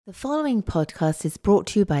The following podcast is brought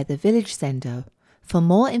to you by the Village Zendo. For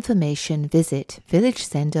more information, visit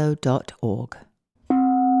villagezendo.org.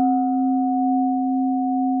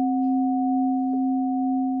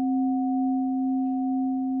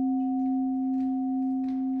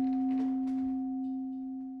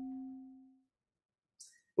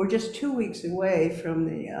 We're just 2 weeks away from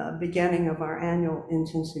the beginning of our annual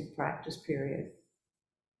intensive practice period.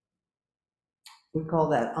 We call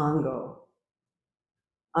that Ango.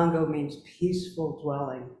 Ango means peaceful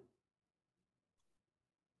dwelling.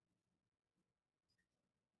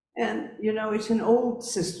 And you know, it's an old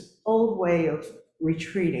system, old way of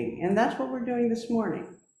retreating, and that's what we're doing this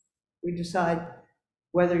morning. We decide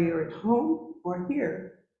whether you're at home or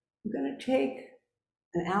here, I'm going to take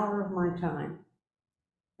an hour of my time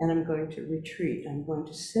and I'm going to retreat. I'm going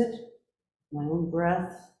to sit, my own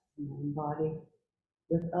breath, my own body,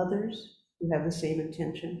 with others who have the same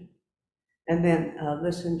intention, and then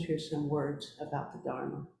listen to some words about the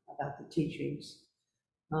Dharma, about the teachings.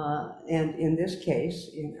 And in this case,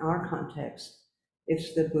 in our context,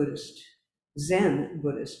 it's the Buddhist, Zen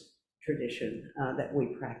Buddhist tradition that we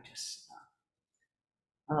practice.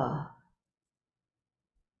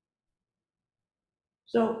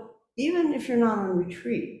 So even if you're not on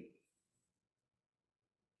retreat,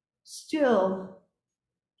 still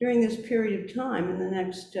during this period of time in the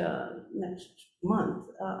next month,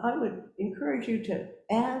 I would encourage you to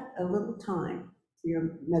add a little time to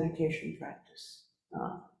your meditation practice.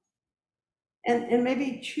 And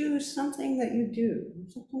maybe choose something that you do,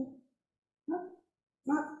 something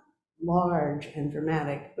not large and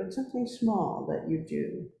dramatic, but something small that you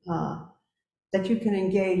do, that you can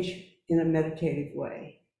engage in a meditative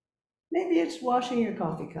way. Maybe it's washing your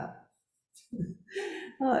coffee cup.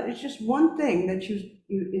 It's just one thing that you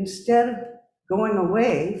instead of going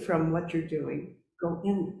away from what you're doing, go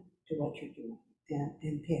into what you're doing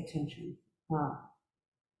and pay attention.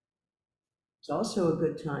 It's also a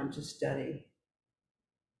good time to study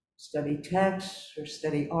texts or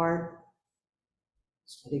study art,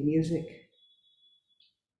 study music,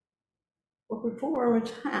 or perform a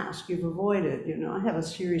task you've avoided. You know, I have a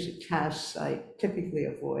series of tasks I typically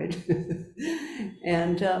avoid,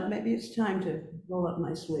 and maybe it's time to roll up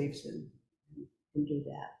my sleeves and do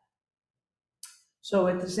that. So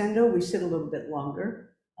at the Zendo, we sit a little bit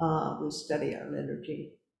longer. We study our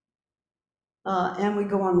liturgy, and we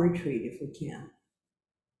go on retreat if we can.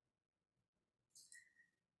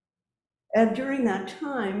 And during that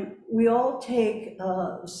time, we all take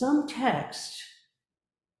some text,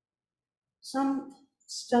 some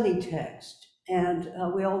study text, and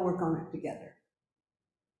we all work on it together.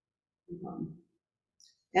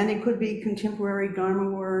 And it could be contemporary Dharma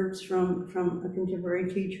words from a contemporary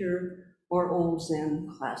teacher or old Zen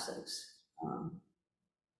classics.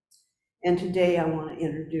 And today I want to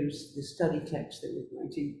introduce the study text that we're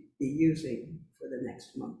going to be using for the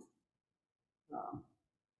next month.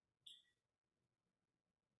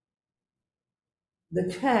 The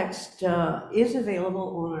text is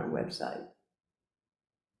available on our website.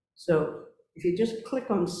 So if you just click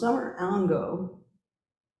on Summer Ango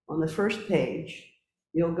on the first page,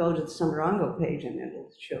 you'll go to the Summer Ango page and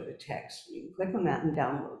it'll show the text. You can click on that and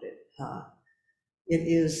download it. It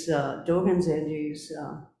is Dogen Zenji's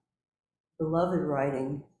beloved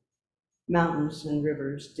writing, Mountains and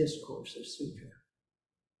Rivers Discourse of Sutra.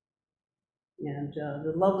 And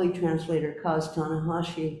the lovely translator Kaz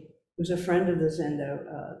Tanahashi, who's a friend of the Zendo,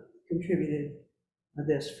 contributed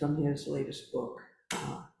this from his latest book.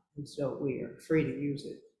 And so we are free to use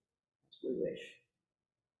it as we wish.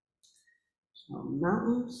 So,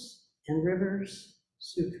 Mountains and Rivers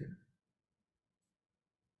Sutra.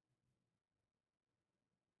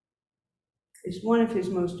 It's one of his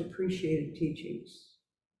most appreciated teachings.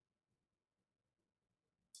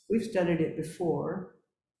 We've studied it before.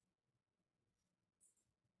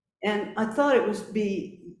 And I thought it would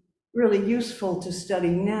be really useful to study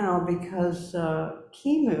now because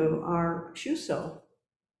Kimu, our Shuso,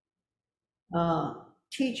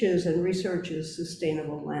 teaches and researches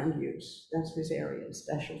sustainable land use. That's his area of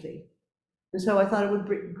specialty. And so I thought it would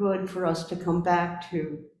be good for us to come back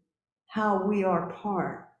to how we are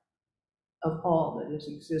part of all that is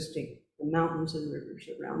existing, the mountains and rivers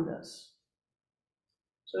around us.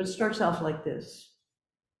 So it starts off like this.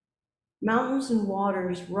 Mountains and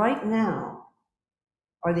waters right now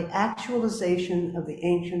are the actualization of the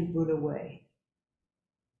ancient Buddha way.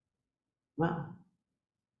 Wow.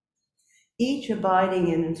 Each abiding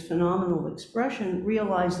in its phenomenal expression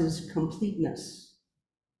realizes completeness.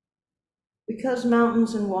 Because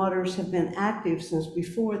mountains and waters have been active since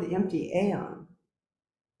before the empty aeon,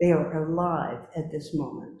 they are alive at this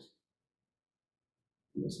moment.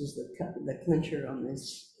 This is the clincher on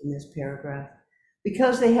this, in this paragraph.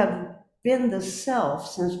 Because they have been the self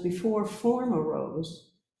since before form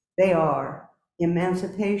arose, they are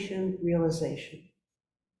emancipation, realization.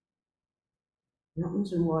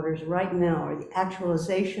 Mountains and waters right now are the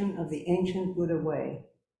actualization of the ancient Buddha way,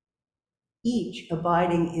 each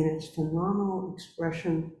abiding in its phenomenal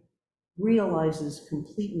expression realizes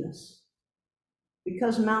completeness.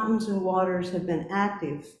 Because mountains and waters have been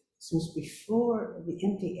active since before the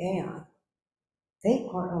empty aeon, they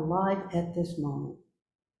are alive at this moment.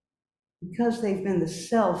 Because they've been the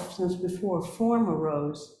self since before form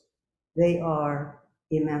arose, they are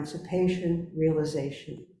emancipation,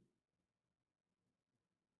 realization.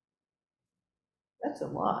 That's a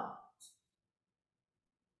lot.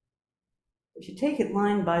 If you take it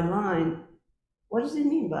line by line, what does it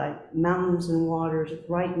mean by mountains and waters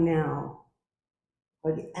right now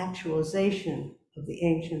are the actualization of the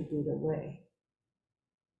ancient Buddha way?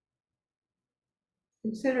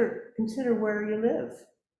 Consider where you live.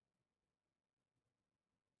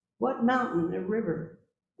 What mountain or river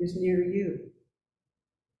is near you?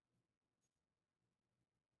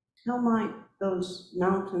 How might those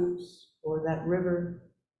mountains or that river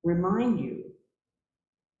remind you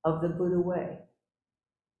of the Buddha way,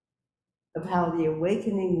 of how the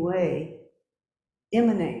awakening way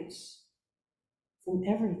emanates from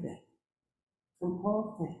everything, from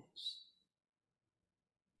all things?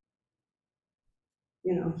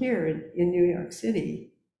 You know, here in New York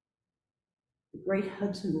City, the great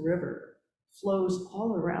Hudson River flows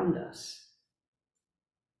all around us,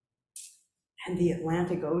 and the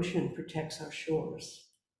Atlantic Ocean protects our shores.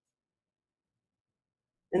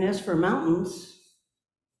 And as for mountains,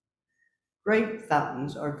 great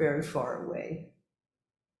fountains are very far away.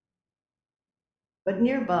 But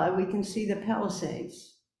nearby, we can see the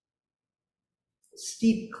Palisades,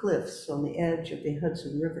 steep cliffs on the edge of the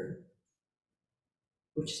Hudson River,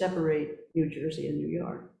 which separate New Jersey and New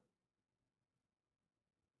York.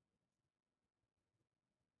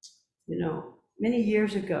 You know, many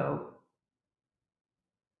years ago,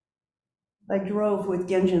 I drove with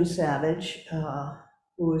Genjin Savage,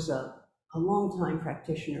 who was a longtime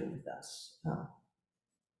practitioner with us.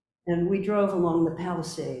 And we drove along the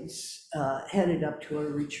Palisades, headed up to a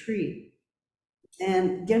retreat.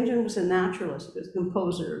 And Genjin was a naturalist, he was a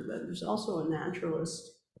composer, but he was also a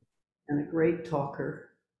naturalist and a great talker.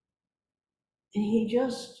 And he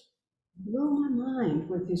just blew my mind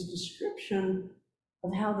with his description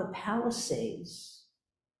of how the Palisades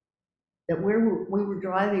that we were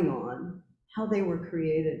driving on, how they were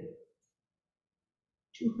created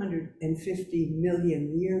 250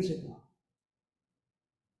 million years ago.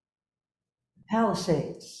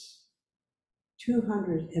 Palisades,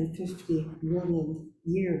 250 million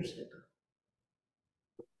years ago.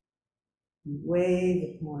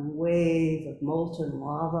 Wave upon wave of molten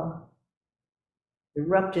lava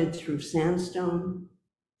erupted through sandstone,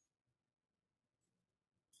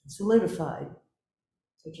 solidified,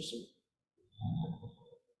 such as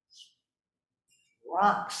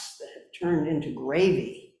rocks that have turned into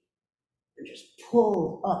gravy and just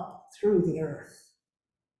pulled up through the earth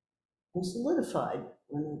and solidified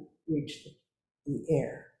when it reached the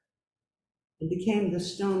air and became the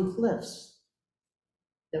stone cliffs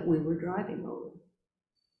that we were driving over,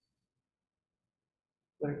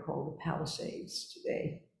 what are called the Palisades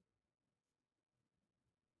today.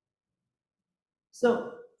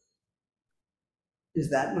 So, is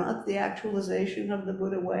that not the actualization of the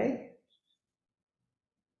Buddha way?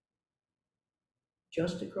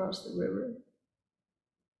 Just across the river?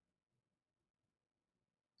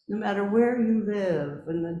 No matter where you live,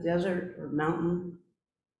 in the desert or mountain,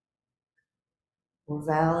 or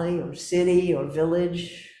valley, or city, or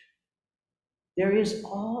village, there is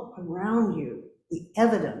all around you the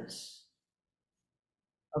evidence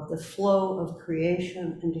of the flow of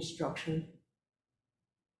creation and destruction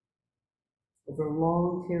over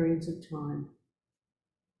long periods of time.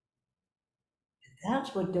 And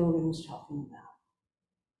that's what Dogen is talking about.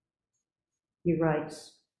 He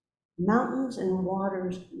writes, mountains and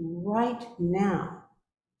waters right now.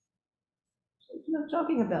 So he's not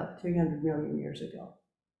talking about 300 million years ago.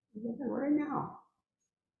 Right now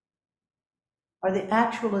are the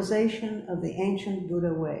actualization of the ancient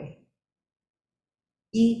Buddha way,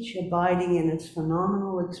 each abiding in its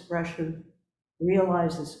phenomenal expression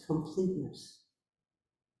realizes completeness.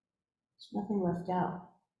 There's nothing left out.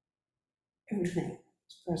 Everything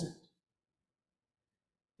is present.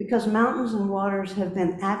 Because mountains and waters have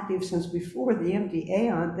been active since before the empty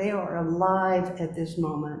aeon, they are alive at this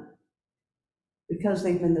moment. Because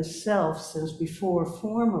they've been the self since before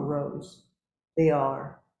form arose, they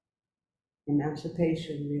are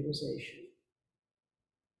emancipation, realization.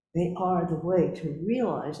 They are the way to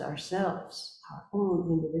realize ourselves, our own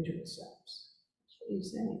individual selves. That's what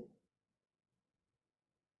he's saying.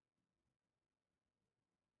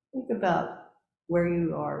 Think about where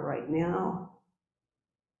you are right now.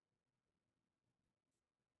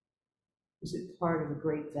 Is it part of a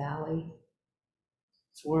great valley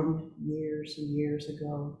formed years and years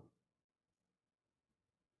ago?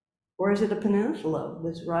 Or is it a peninsula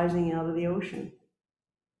that's rising out of the ocean?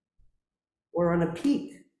 Or on a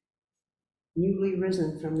peak, newly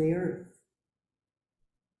risen from the earth?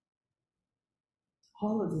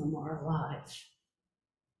 All of them are alive.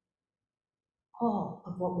 All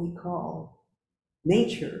of what we call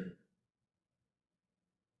nature,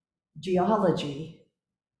 geology,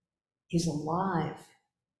 is alive.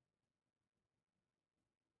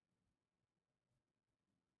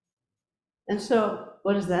 And so,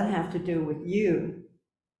 what does that have to do with you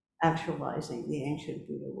actualizing the ancient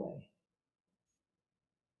Buddha way?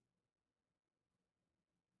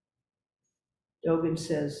 Dogen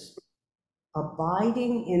says,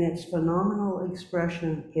 abiding in its phenomenal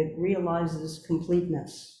expression, it realizes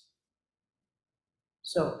completeness.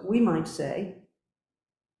 So we might say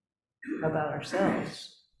about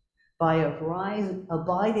ourselves, by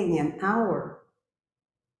abiding in our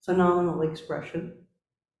phenomenal expression,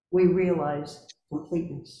 we realize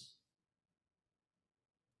completeness.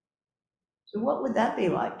 So what would that be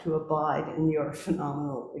like, to abide in your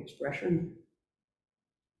phenomenal expression?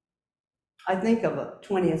 I think of a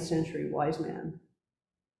 20th century wise man,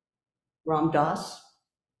 Ram Dass,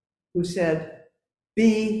 who said,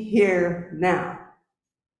 be here now.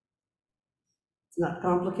 It's not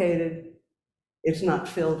complicated. It's not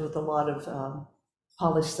filled with a lot of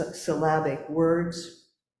polysyllabic words,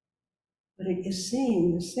 but it is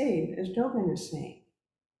saying the same as Dogen is saying.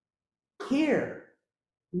 Here,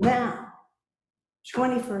 now,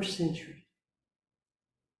 21st century.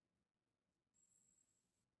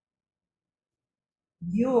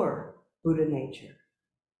 Your Buddha nature.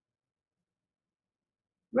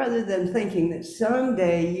 Rather than thinking that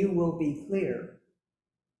someday you will be clear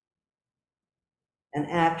and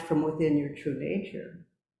act from within your true nature,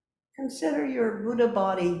 consider your Buddha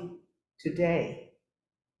body today,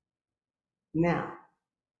 now.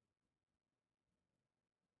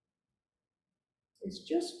 It's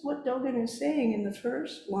just what Dogen is saying in the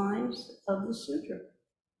first lines of the sutra,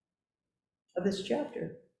 of this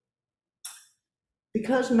chapter.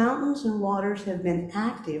 Because mountains and waters have been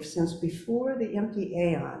active since before the empty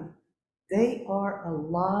aeon, they are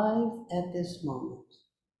alive at this moment.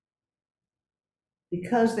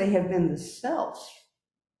 Because they have been the self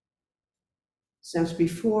since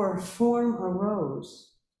before form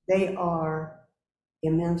arose, they are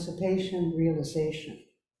emancipation, realization.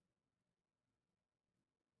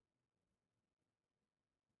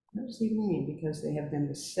 What does he mean? Because they have been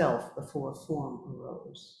the self before form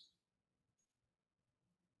arose.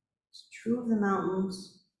 It's true of the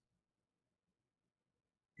mountains,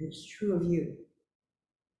 and it's true of you.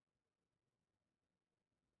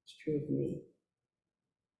 It's true of me.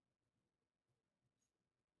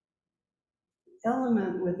 The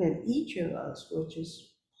element within each of us, which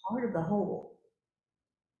is part of the whole,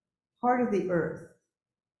 part of the earth,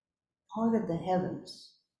 part of the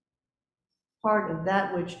heavens, part of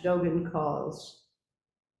that which Dogen calls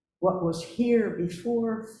what was here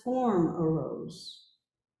before form arose.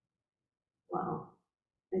 Wow,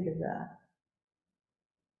 think of that.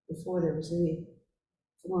 Before there was any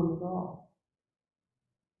form at all.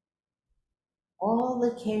 All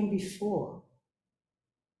that came before,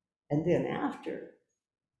 and then after,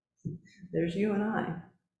 there's you and I.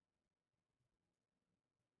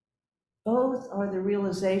 Both are the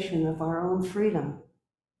realization of our own freedom,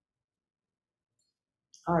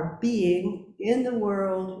 our being in the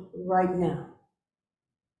world right now.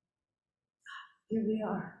 Here we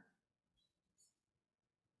are.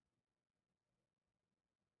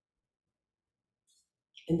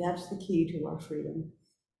 And that's the key to our freedom.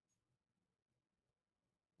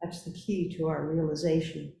 That's the key to our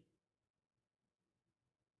realization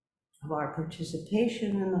of our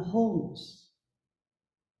participation in the wholeness,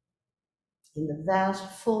 in the vast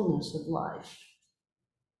fullness of life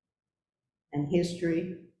and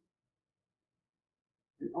history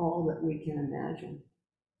and all that we can imagine.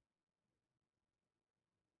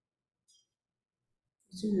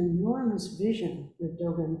 It's an enormous vision that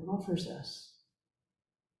Dogen offers us.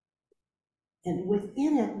 And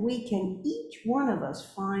within it, we can, each one of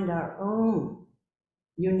us, find our own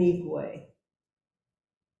unique way,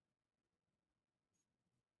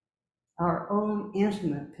 our own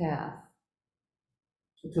intimate path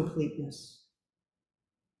to completeness,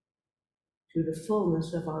 to the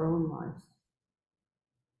fullness of our own life.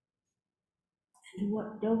 And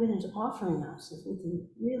what Dogen is offering us, if we can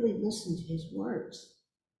really listen to his words,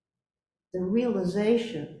 the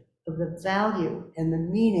realization of the value and the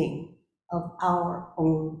meaning of our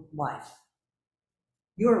own life,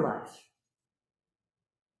 your life.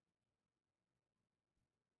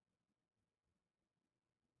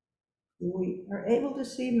 We are able to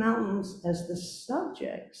see mountains as the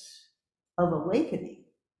subjects of awakening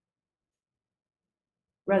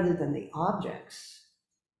rather than the objects.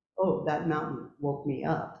 Oh, that mountain woke me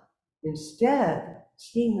up. Instead,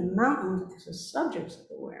 seeing the mountains as the subjects of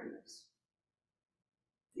awareness,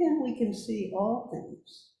 then we can see all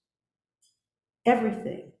things,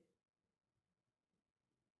 everything,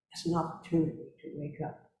 as an opportunity to wake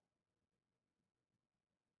up.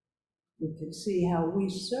 We can see how we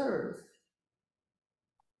serve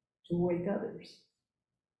to wake others.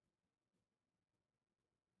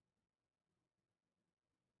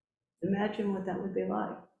 Imagine what that would be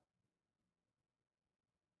like.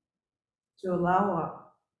 To allow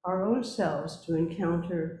our own selves to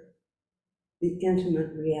encounter the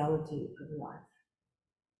intimate reality of life.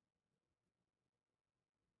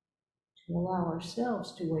 To allow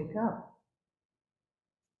ourselves to wake up.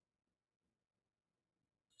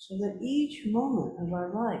 So that each moment of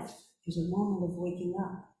our life is a moment of waking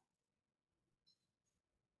up.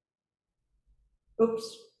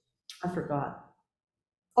 Oops, I forgot.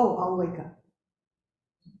 Oh, I'll wake up.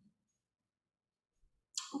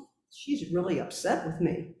 Oh, she's really upset with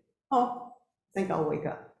me. Oh, I think I'll wake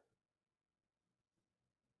up.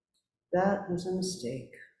 That was a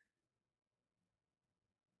mistake.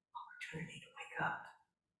 Opportunity to wake up.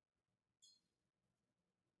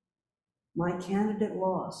 My candidate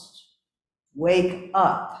lost. Wake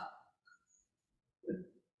up.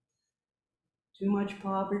 Too much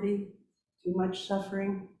poverty, too much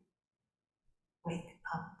suffering. Wake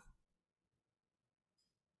up.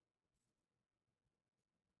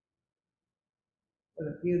 What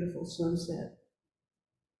a beautiful sunset.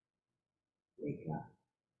 Wake up.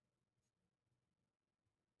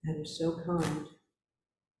 That is so kind.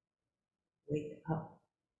 Wake up.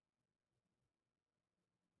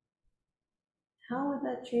 How would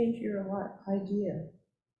that change your idea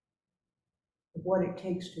of what it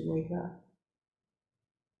takes to wake up?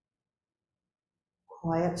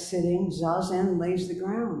 Quiet sitting, zazen lays the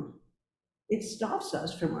ground. It stops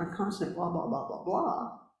us from our constant blah, blah, blah, blah,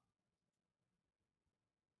 blah.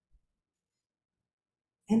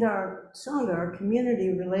 And our Sangha, our community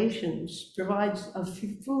relations, provides a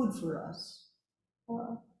food for us.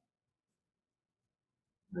 Our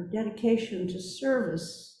dedication to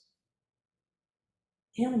service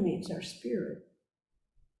animates our spirit.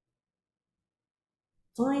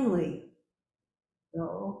 Finally,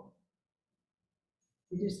 though,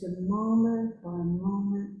 it is the moment by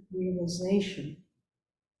moment realization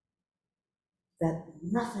that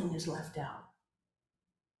nothing is left out,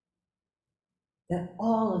 that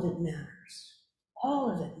all of it matters, all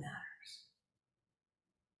of it matters,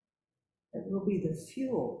 that will be the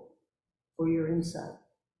fuel for your insight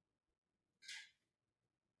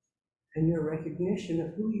and your recognition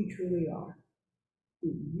of who you truly are,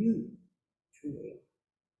 who you truly are.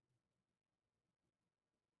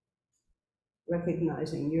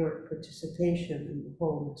 Recognizing your participation in the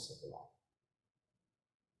wholeness of life.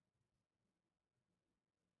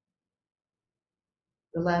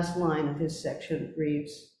 The last line of his section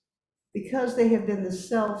reads, because they have been the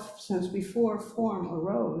self since before form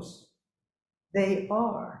arose, they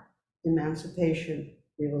are emancipation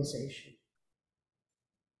realization.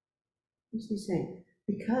 What's he saying?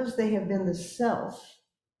 Because they have been the self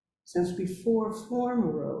since before form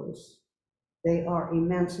arose, they are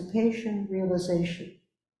emancipation realization.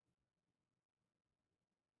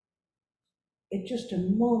 It's just a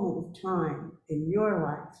moment of time in your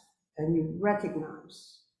life, and you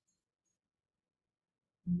recognize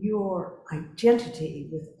your identity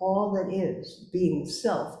with all that is, being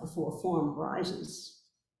self before form arises,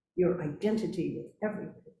 your identity with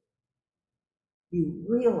everything. You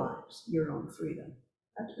realize your own freedom.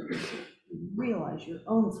 That's what it's saying. You realize your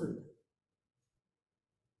own freedom.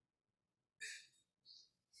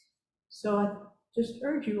 So I just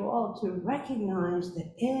urge you all to recognize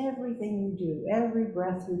that everything you do, every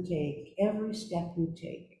breath you take, every step you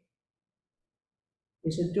take,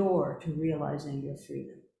 is a door to realizing your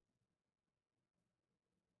freedom.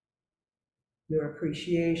 Your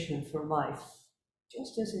appreciation for life,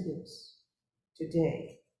 just as it is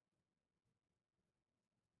today.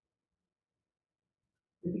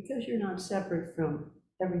 And because you're not separate from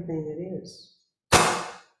everything that is.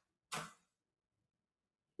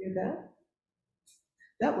 Hear that?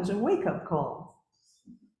 That was a wake-up call.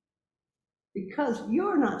 Because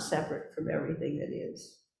you're not separate from everything that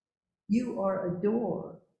is. You are a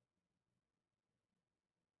door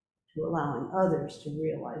to allowing others to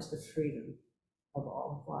realize the freedom of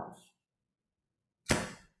all of life.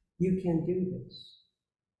 You can do this.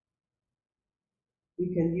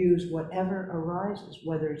 You can use whatever arises,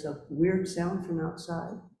 whether it's a weird sound from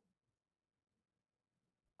outside,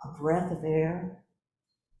 a breath of air,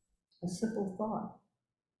 a simple thought.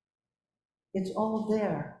 It's all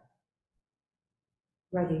there,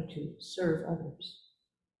 ready to serve others.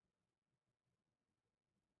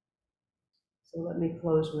 So let me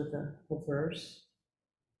close with a verse.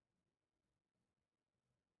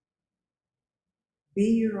 Be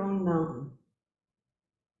your own mountain.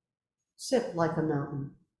 Sit like a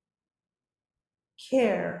mountain.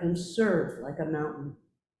 Care and serve like a mountain.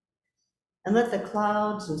 And let the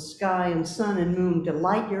clouds and sky and sun and moon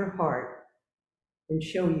delight your heart and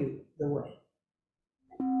show you the way.